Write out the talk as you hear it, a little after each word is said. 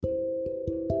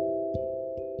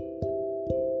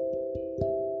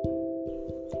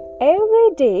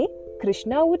Every day,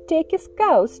 Krishna would take his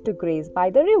cows to graze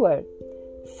by the river.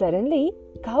 Suddenly,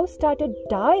 cows started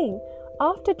dying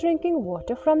after drinking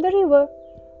water from the river.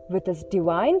 With his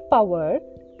divine power,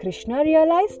 Krishna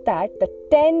realized that the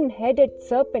 10-headed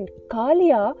serpent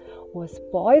Kaliya was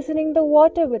poisoning the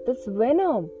water with his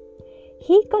venom.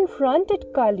 He confronted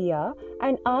Kaliya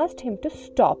and asked him to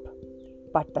stop,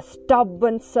 but the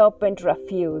stubborn serpent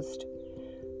refused.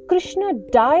 Krishna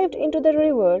dived into the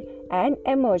river and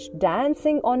emerged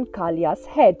dancing on Kaliya's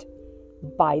head.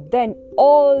 By then,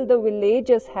 all the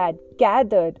villagers had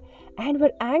gathered and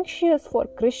were anxious for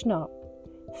Krishna.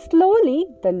 Slowly,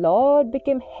 the Lord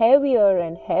became heavier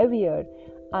and heavier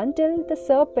until the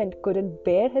serpent couldn't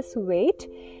bear his weight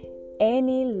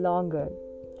any longer.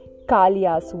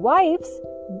 Kaliya's wives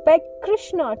begged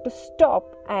Krishna to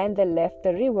stop and they left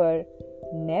the river,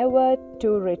 never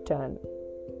to return.